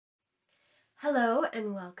Hello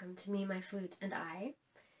and welcome to Me, My Flute, and I.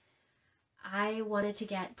 I wanted to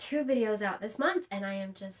get 2 videos out this month and I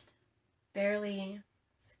am just barely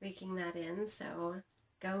squeaking that in, so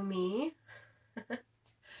go me.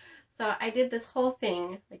 So I did this whole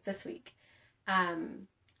thing like this week and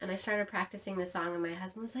I started practicing the song and my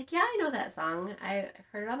husband was like, yeah, I know that song. I've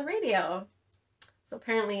heard it on the radio. So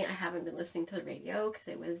apparently I haven't been listening to the radio because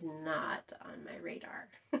it was not on my radar.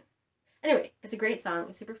 Anyway, it's a great song.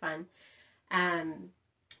 It's super fun.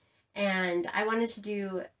 And I wanted to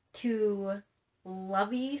do 2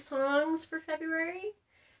 lovey songs for February,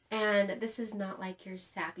 and this is not like your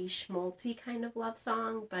sappy schmaltzy kind of love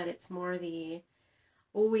song, but it's more the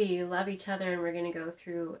we love each other and we're gonna go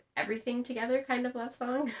through everything together kind of love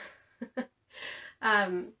song.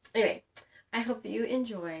 Anyway, I hope that you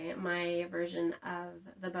enjoy my version of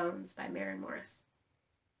The Bones by Maren.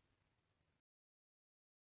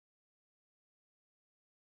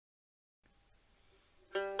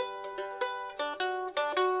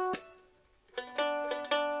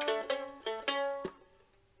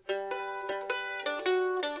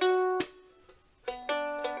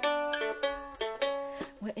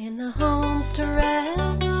 We're in the home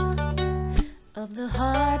stretch of the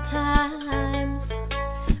hard times.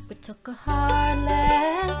 We took a hard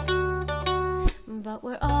left, but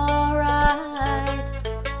we're alright.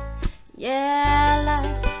 Yeah,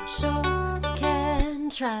 life sure can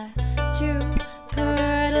try to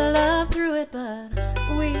put love through it, but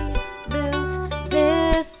we built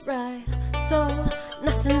this right, so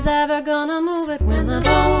nothing's ever gonna move it. When the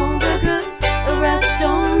bones are good, the rest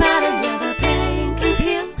don't matter. Yeah, the pain can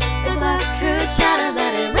peel, the glass could shatter,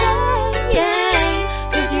 let it rain,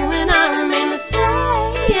 'cause you and I remain the same.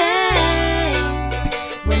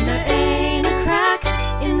 When there ain't a crack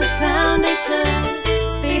in the foundation,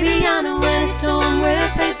 baby, I know any storm we're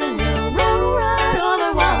facing will roll right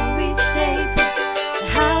over while we stay put. The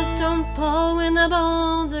house don't fall when the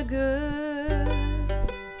bones are good.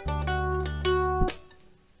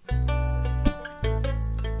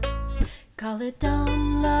 Call it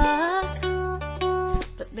dumb luck,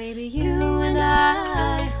 but baby, you and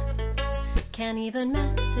I can't even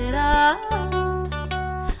mess it up.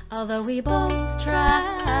 Although we both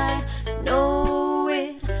try, no,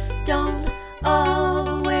 it don't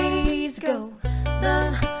always go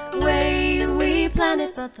the way we planned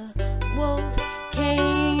it. But the wolves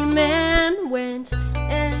came and went,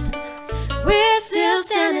 and we're still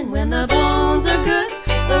standing. When the bones are good,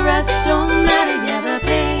 the rest don't matter. Yeah, the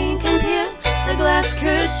pain can peel, the glass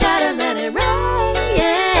could shatter, let it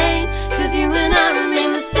rain, 'cause you and I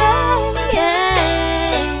remain the same.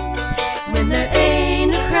 When there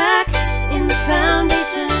ain't a crack in the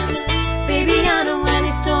foundation, baby, I know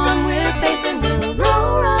any storm we're facing will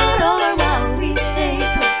roll right over while we stay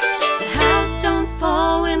put. The house don't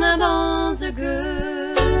fall when the bones are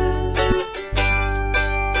good.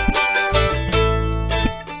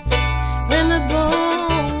 When the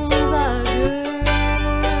bones are good,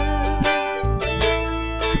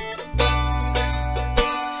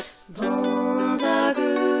 bones are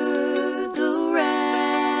good,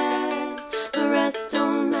 the rest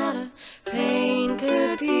don't matter. Pain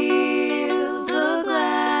could peel the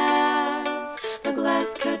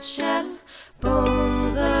glass could shatter.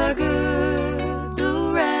 Bones are good,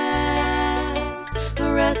 the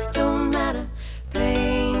rest don't matter.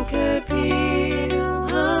 Pain could peel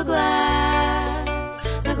the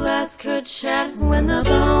glass could shatter. When the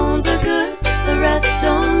bones are good,